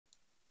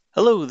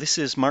Hello, this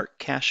is Mark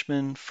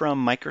Cashman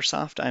from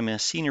Microsoft. I'm a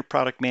senior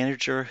product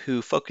manager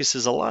who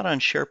focuses a lot on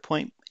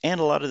SharePoint and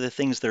a lot of the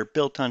things that are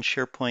built on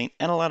SharePoint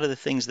and a lot of the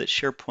things that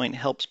SharePoint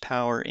helps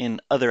power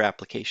in other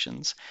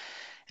applications.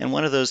 And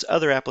one of those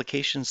other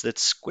applications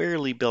that's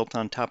squarely built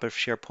on top of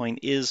SharePoint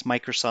is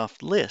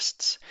Microsoft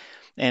Lists.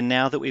 And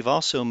now that we've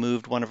also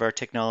moved one of our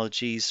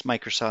technologies,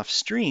 Microsoft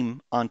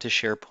Stream, onto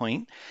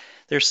SharePoint,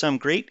 there's some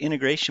great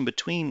integration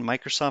between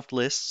Microsoft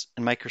Lists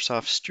and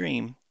Microsoft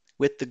Stream,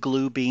 with the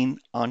glue being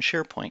on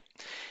SharePoint.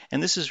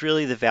 And this is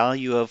really the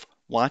value of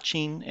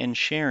watching and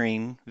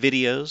sharing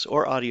videos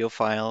or audio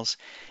files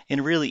in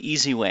a really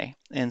easy way.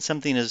 And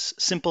something as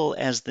simple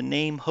as the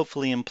name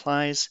hopefully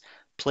implies,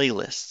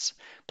 playlists.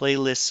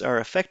 Playlists are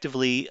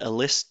effectively a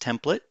list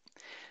template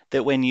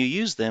that when you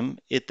use them,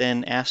 it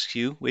then asks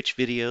you which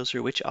videos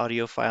or which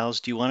audio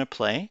files do you want to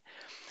play,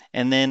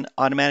 and then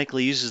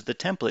automatically uses the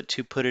template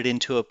to put it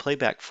into a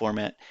playback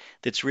format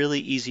that's really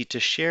easy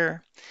to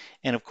share,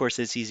 and of course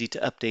it's easy to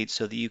update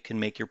so that you can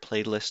make your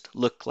playlist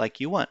look like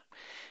you want.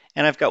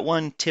 And I've got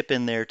one tip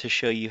in there to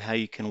show you how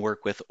you can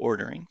work with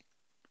ordering.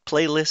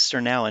 Playlists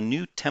are now a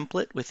new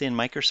template within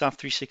Microsoft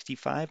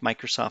 365.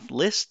 Microsoft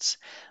Lists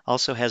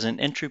also has an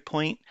entry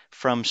point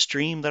from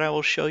Stream that I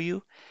will show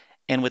you.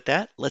 And with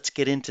that, let's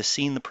get into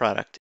seeing the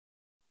product.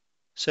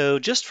 So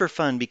just for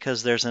fun,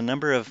 because there's a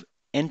number of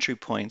entry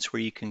points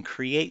where you can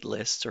create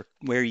lists or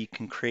where you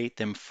can create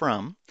them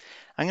from,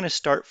 I'm going to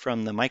start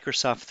from the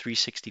Microsoft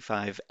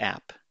 365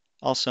 app,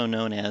 also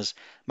known as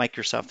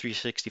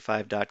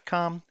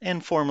Microsoft365.com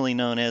and formerly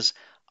known as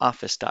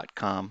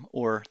Office.com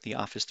or the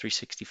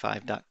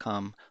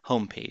Office365.com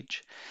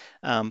homepage.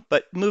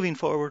 But moving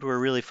forward, we're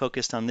really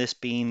focused on this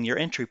being your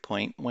entry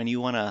point when you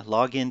want to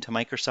log into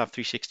Microsoft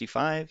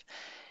 365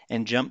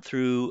 and jump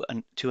through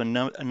a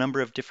number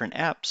of different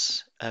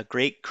apps, a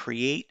great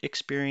create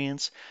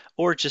experience,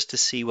 or just to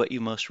see what you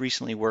most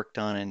recently worked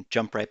on and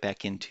jump right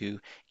back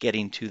into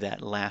getting to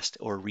that last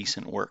or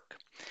recent work.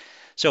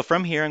 So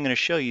from here, I'm going to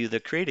show you the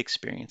create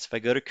experience. If I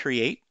go to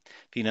create,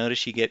 if you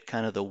notice, you get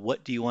kind of the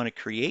what do you want to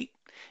create,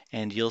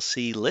 and you'll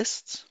see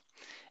lists.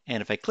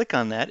 And if I click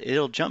on that,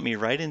 it'll jump me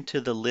right into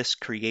the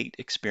list create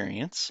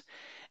experience.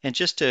 And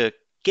just to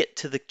get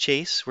to the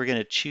chase, we're going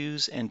to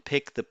choose and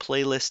pick the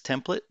playlist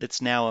template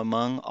that's now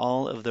among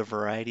all of the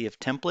variety of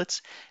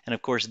templates, and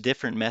of course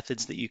different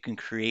methods that you can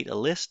create a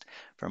list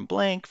from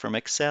blank, from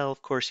Excel,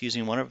 of course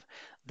using one of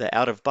the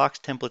out-of-box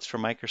templates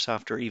from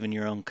Microsoft or even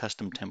your own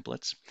custom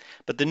templates.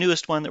 But the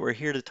newest one that we're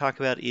here to talk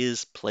about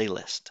is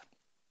playlist.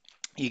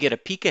 You get a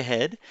peek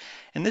ahead,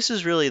 and this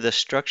is really the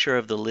structure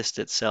of the list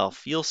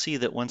itself. You'll see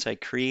that once I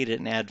create it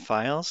and add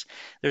files,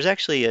 there's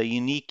actually a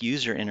unique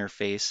user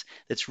interface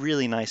that's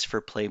really nice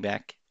for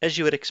playback, as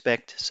you would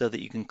expect, so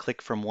that you can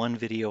click from one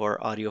video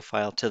or audio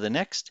file to the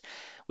next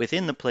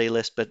within the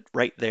playlist, but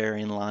right there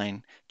in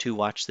line to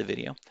watch the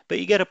video. But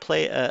you get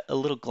a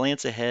little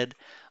glance ahead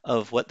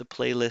of what the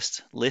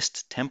playlist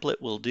list template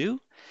will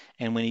do.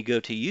 And when you go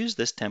to use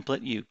this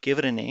template, you give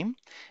it a name,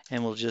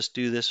 and we'll just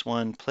do this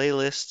one,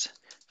 playlist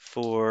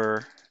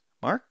for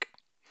Mark,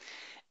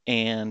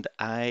 and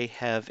I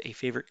have a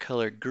favorite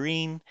color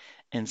green,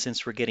 and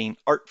since we're getting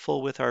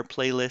artful with our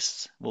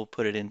playlists, we'll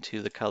put it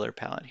into the color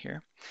palette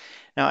here.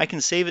 Now I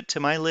can save it to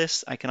my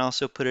list. I can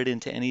also put it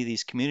into any of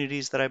these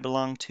communities that I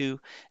belong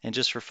to, and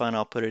just for fun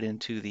I'll put it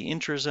into the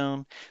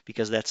intrazone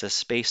because that's a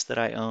space that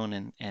I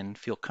own and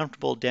feel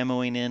comfortable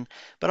demoing in,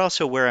 but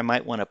also where I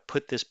might want to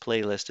put this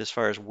playlist as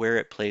far as where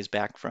it plays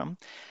back from.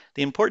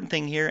 The important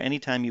thing here,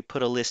 anytime you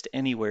put a list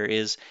anywhere,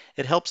 is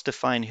it helps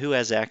define who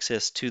has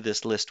access to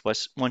this list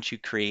once you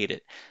create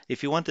it.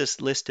 If you want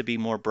this list to be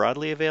more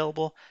broadly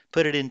available,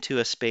 put it into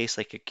a space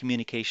like a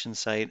communication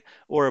site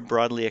or a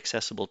broadly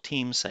accessible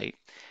team site.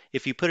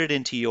 If you put it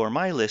into your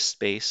My List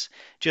space,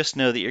 just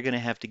know that you're going to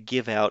have to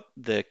give out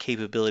the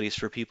capabilities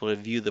for people to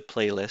view the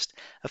playlist,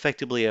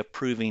 effectively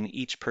approving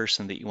each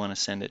person that you want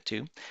to send it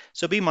to.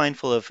 So be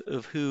mindful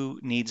of who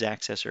needs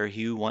access or who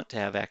you want to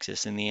have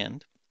access in the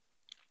end.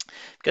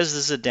 Because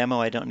this is a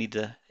demo, I don't need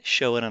to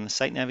show it on the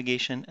site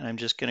navigation, and I'm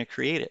just going to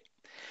create it.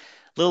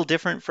 A little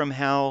different from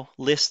how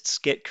lists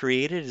get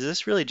created is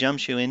this really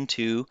jumps you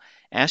into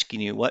asking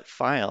you what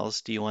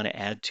files do you want to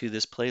add to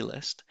this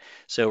playlist.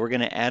 So we're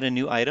going to add a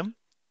new item.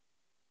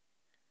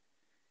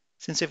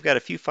 Since I've got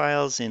a few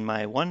files in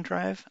my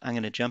OneDrive, I'm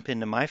going to jump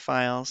into my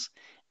files,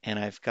 and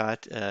I've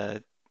got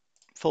a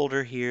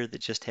folder here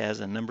that just has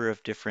a number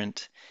of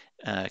different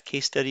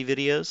case study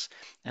videos,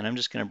 and I'm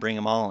just going to bring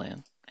them all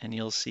in. And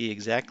you'll see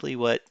exactly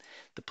what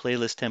the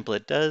playlist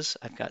template does.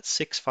 I've got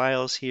 6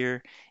 files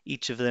here.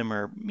 Each of them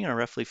are,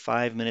 roughly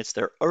 5 minutes.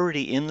 They're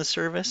already in the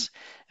service,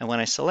 and when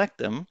I select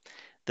them,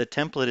 the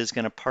template is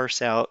going to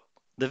parse out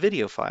the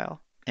video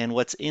file and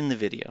what's in the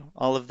video.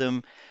 All of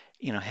them,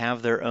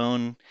 have their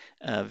own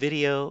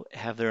video,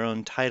 have their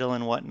own title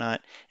and whatnot.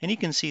 And you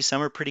can see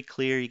some are pretty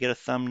clear. You get a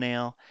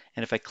thumbnail,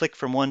 and if I click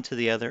from one to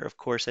the other, of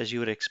course, as you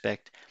would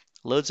expect,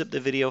 loads up the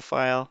video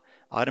file,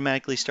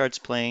 automatically starts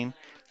playing.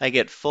 I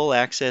get full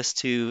access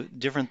to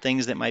different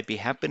things that might be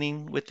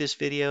happening with this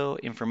video,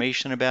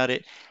 information about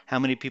it, how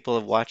many people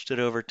have watched it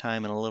over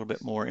time, and a little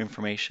bit more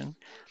information.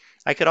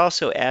 I could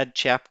also add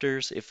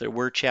chapters. If there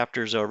were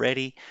chapters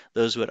already,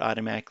 those would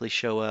automatically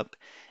show up.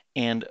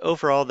 And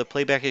overall, the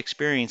playback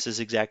experience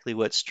is exactly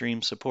what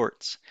Stream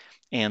supports.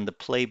 And the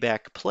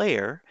playback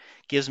player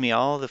gives me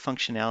all the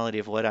functionality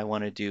of what I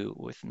want to do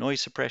with noise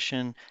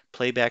suppression,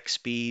 playback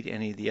speed,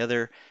 any of the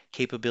other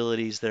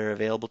capabilities that are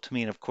available to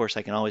me. And of course,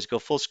 I can always go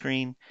full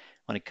screen.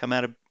 When I come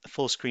out of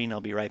full screen, I'll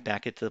be right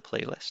back into the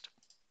playlist.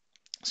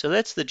 So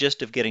that's the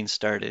gist of getting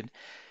started.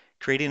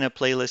 Creating a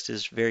playlist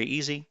is very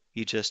easy.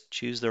 You just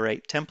choose the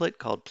right template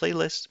called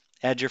playlist,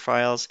 add your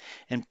files,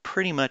 and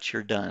pretty much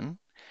you're done.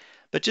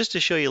 But just to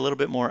show you a little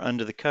bit more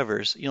under the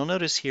covers, you'll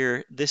notice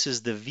here this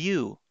is the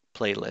view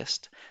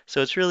playlist.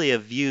 So it's really a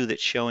view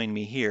that's showing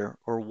me here,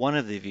 or one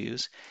of the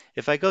views.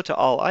 If I go to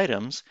all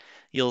items,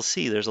 you'll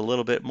see there's a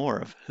little bit more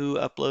of who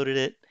uploaded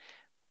it,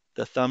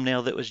 the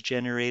thumbnail that was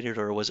generated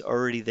or was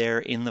already there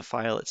in the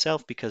file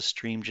itself because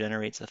Stream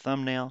generates a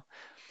thumbnail.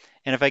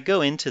 And if I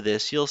go into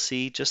this, you'll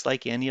see just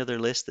like any other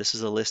list, this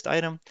is a list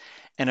item.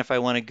 And if I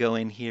want to go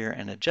in here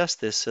and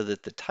adjust this so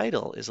that the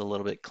title is a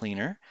little bit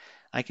cleaner,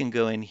 I can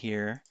go in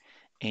here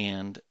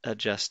and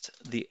adjust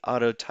the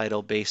auto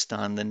title based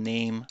on the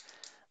name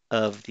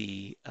of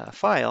the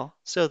file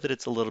so that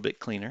it's a little bit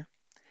cleaner.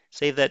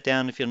 Save that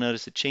down. If you'll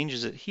notice, it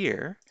changes it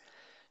here.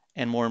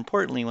 And more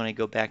importantly, when I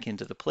go back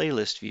into the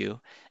playlist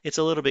view, it's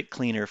a little bit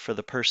cleaner for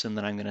the person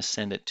that I'm going to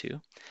send it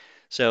to.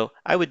 So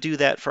I would do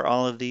that for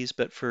all of these,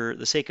 but for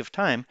the sake of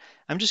time,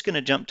 I'm just going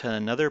to jump to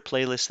another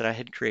playlist that I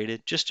had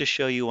created just to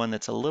show you one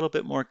that's a little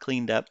bit more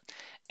cleaned up,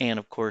 and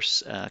of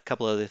course, a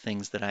couple other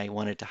things that I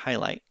wanted to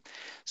highlight.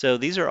 So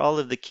these are all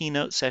of the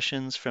keynote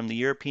sessions from the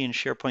European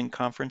SharePoint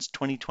Conference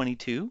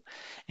 2022,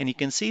 and you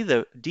can see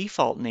the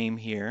default name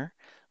here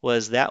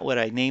was that what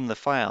I named the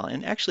file.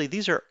 And actually,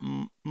 these are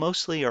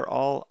mostly or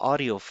all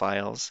audio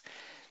files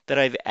that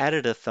I've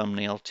added a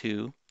thumbnail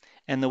to,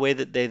 and the way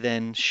that they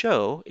then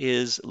show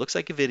is looks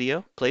like a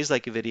video, plays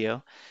like a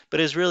video, but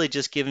is really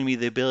just giving me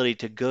the ability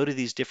to go to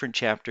these different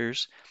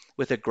chapters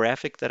with a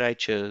graphic that I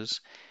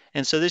chose.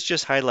 And so this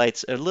just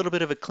highlights a little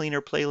bit of a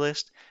cleaner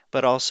playlist,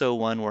 but also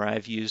one where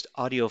I've used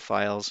audio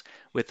files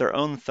with their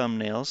own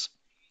thumbnails.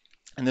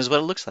 And this is what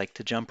it looks like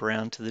to jump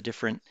around to the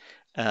different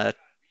uh,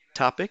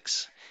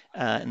 topics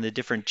and the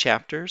different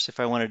chapters. If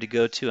I wanted to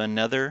go to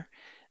another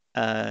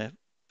uh,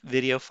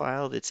 video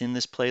file that's in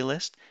this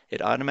playlist,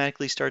 it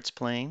automatically starts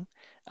playing.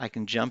 I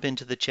can jump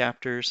into the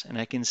chapters and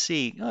I can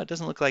see, oh, it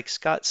doesn't look like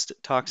Scott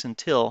talks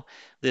until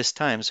this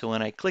time. So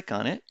when I click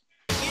on it,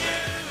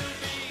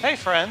 Hey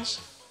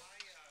friends,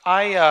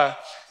 I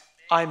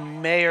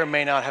may or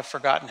may not have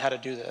forgotten how to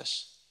do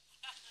this.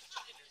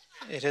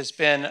 It has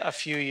been a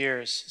few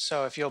years,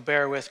 so if you'll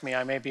bear with me,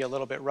 I may be a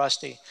little bit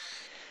rusty.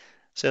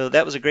 so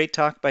that was a great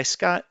talk by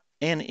Scott.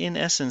 And in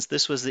essence,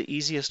 this was the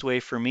easiest way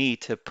for me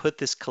to put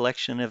this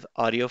collection of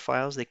audio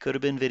files, they could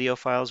have been video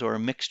files or a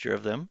mixture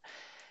of them,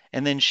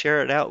 and then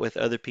share it out with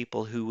other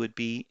people who would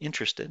be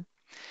interested.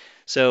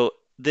 So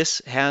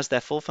this has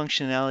that full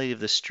functionality of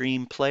the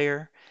stream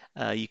player.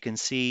 You can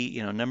see,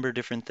 a number of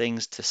different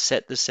things to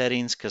set the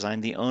settings because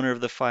I'm the owner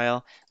of the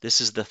file.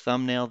 This is the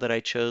thumbnail that I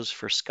chose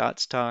for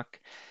Scott's talk.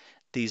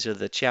 These are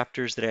the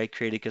chapters that I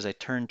created because I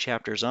turned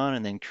chapters on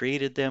and then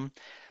created them.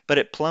 But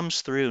it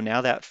plumbs through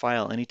now that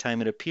file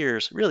anytime it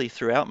appears, really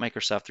throughout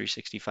Microsoft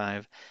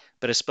 365,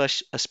 but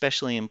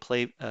especially in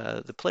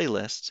the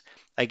playlists,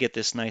 I get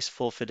this nice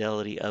full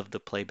fidelity of the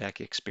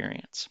playback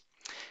experience.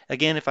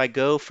 Again, if I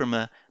go from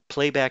a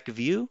playback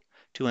view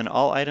to an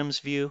all items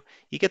view,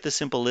 you get the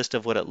simple list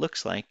of what it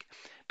looks like.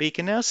 But you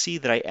can now see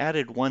that I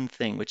added one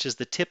thing, which is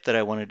the tip that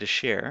I wanted to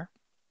share.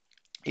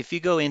 If you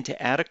go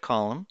into add a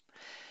column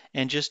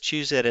and just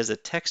choose it as a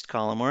text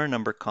column or a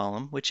number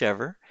column,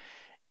 whichever,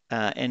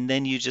 and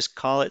then you just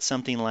call it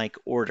something like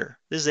order.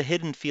 This is a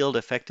hidden field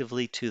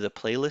effectively to the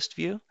playlist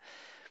view,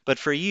 but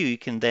for you, you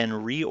can then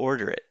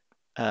reorder it.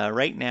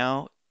 Right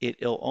now,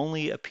 it'll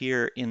only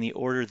appear in the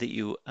order that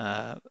you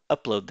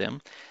upload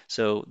them.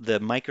 So the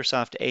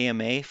Microsoft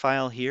AMA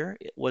file here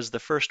was the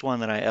first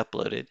one that I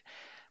uploaded,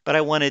 but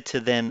I wanted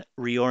to then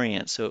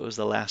reorient so it was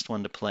the last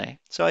one to play.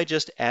 So I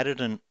just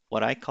added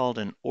what I called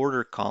an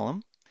order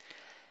column,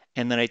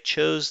 and then I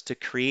chose to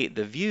create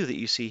the view that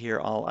you see here,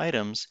 all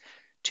items,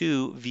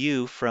 to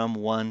view from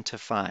 1 to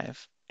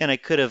 5. And I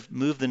could have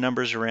moved the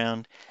numbers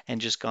around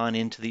and just gone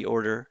into the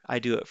order. I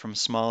do it from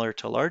smaller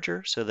to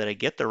larger so that I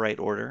get the right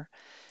order.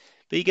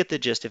 But you get the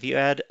gist. If you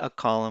add a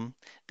column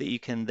that you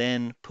can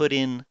then put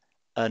in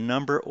a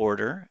number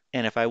order,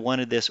 and if I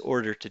wanted this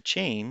order to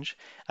change,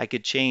 I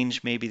could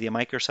change maybe the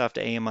Microsoft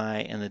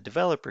AMI and the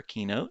developer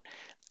keynote,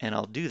 and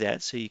I'll do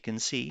that so you can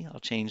see. I'll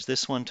change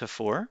this one to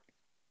 4.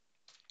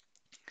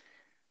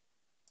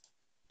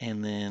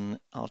 And then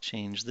I'll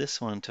change this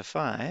one to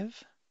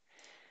 5.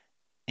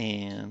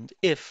 And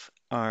if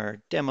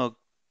our demo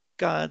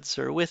gods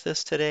are with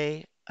us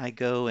today, I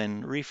go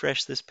and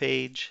refresh this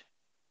page.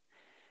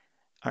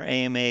 Our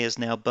AMA is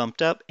now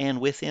bumped up, and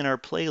within our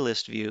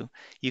playlist view,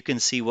 you can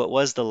see what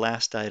was the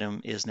last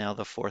item is now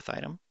the fourth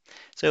item.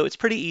 So it's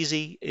pretty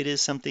easy. It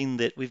is something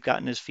that we've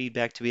gotten as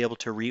feedback to be able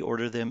to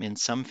reorder them in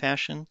some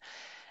fashion.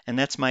 And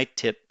that's my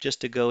tip,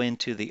 just to go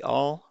into the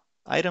all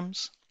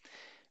items,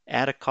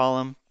 add a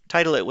column,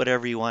 title it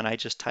whatever you want. I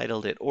just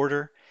titled it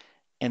order,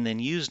 and then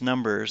use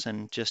numbers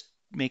and just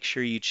make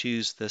sure you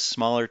choose the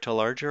smaller to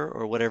larger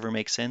or whatever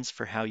makes sense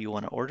for how you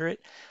want to order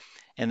it.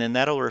 And then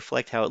that'll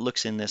reflect how it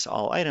looks in this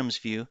all items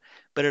view,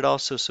 but it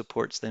also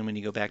supports then when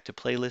you go back to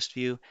playlist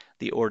view,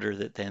 the order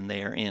that then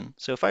they are in.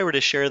 So if I were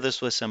to share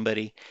this with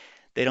somebody,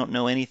 they don't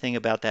know anything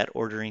about that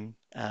ordering.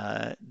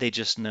 They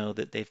just know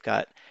that they've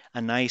got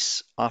a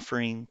nice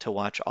offering to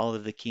watch all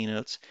of the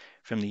keynotes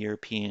from the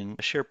European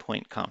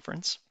SharePoint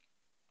conference.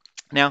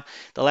 Now,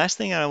 the last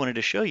thing I wanted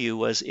to show you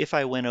was if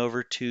I went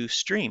over to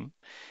Stream,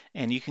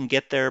 and you can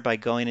get there by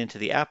going into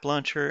the app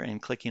launcher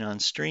and clicking on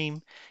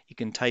Stream. You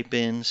can type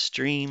in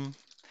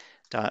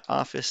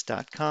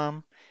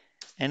stream.office.com,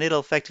 and it'll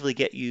effectively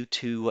get you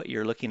to what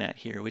you're looking at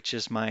here, which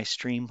is my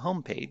Stream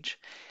homepage.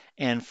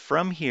 And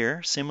from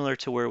here, similar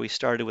to where we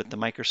started with the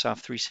Microsoft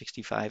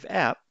 365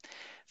 app,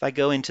 if I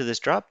go into this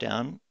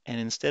dropdown and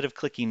instead of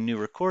clicking New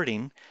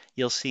Recording,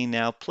 you'll see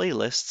now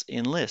Playlists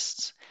in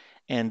Lists.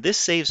 And this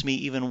saves me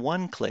even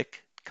one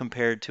click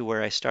compared to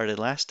where I started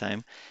last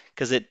time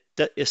because it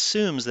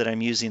assumes that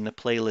I'm using the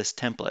playlist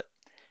template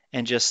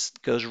and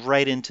just goes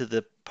right into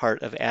the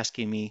part of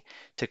asking me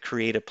to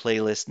create a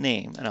playlist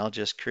name. And I'll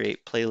just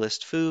create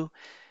playlist foo.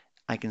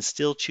 I can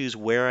still choose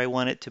where I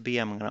want it to be.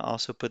 I'm going to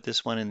also put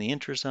this one in the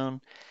intro zone.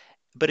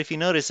 But if you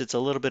notice, it's a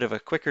little bit of a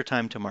quicker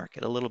time to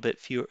market, a little bit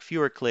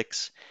fewer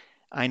clicks.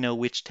 I know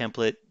which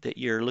template that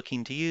you're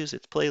looking to use.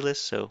 It's playlist,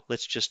 so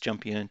let's just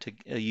jump you into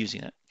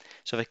using it.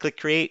 So if I click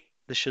create,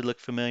 this should look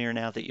familiar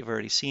now that you've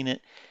already seen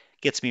it.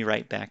 Gets me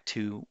right back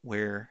to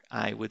where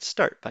I would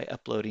start by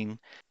uploading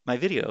my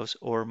videos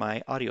or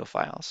my audio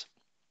files.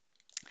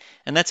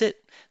 And that's it.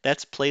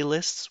 That's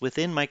playlists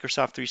within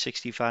Microsoft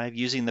 365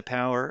 using the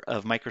power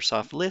of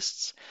Microsoft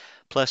Lists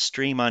plus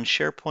Stream on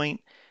SharePoint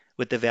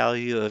with the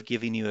value of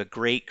giving you a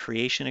great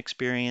creation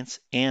experience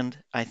and,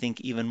 I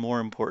think even more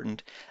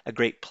important, a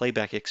great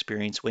playback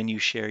experience when you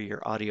share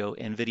your audio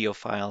and video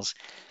files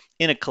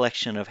in a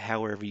collection of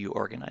however you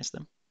organize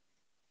them.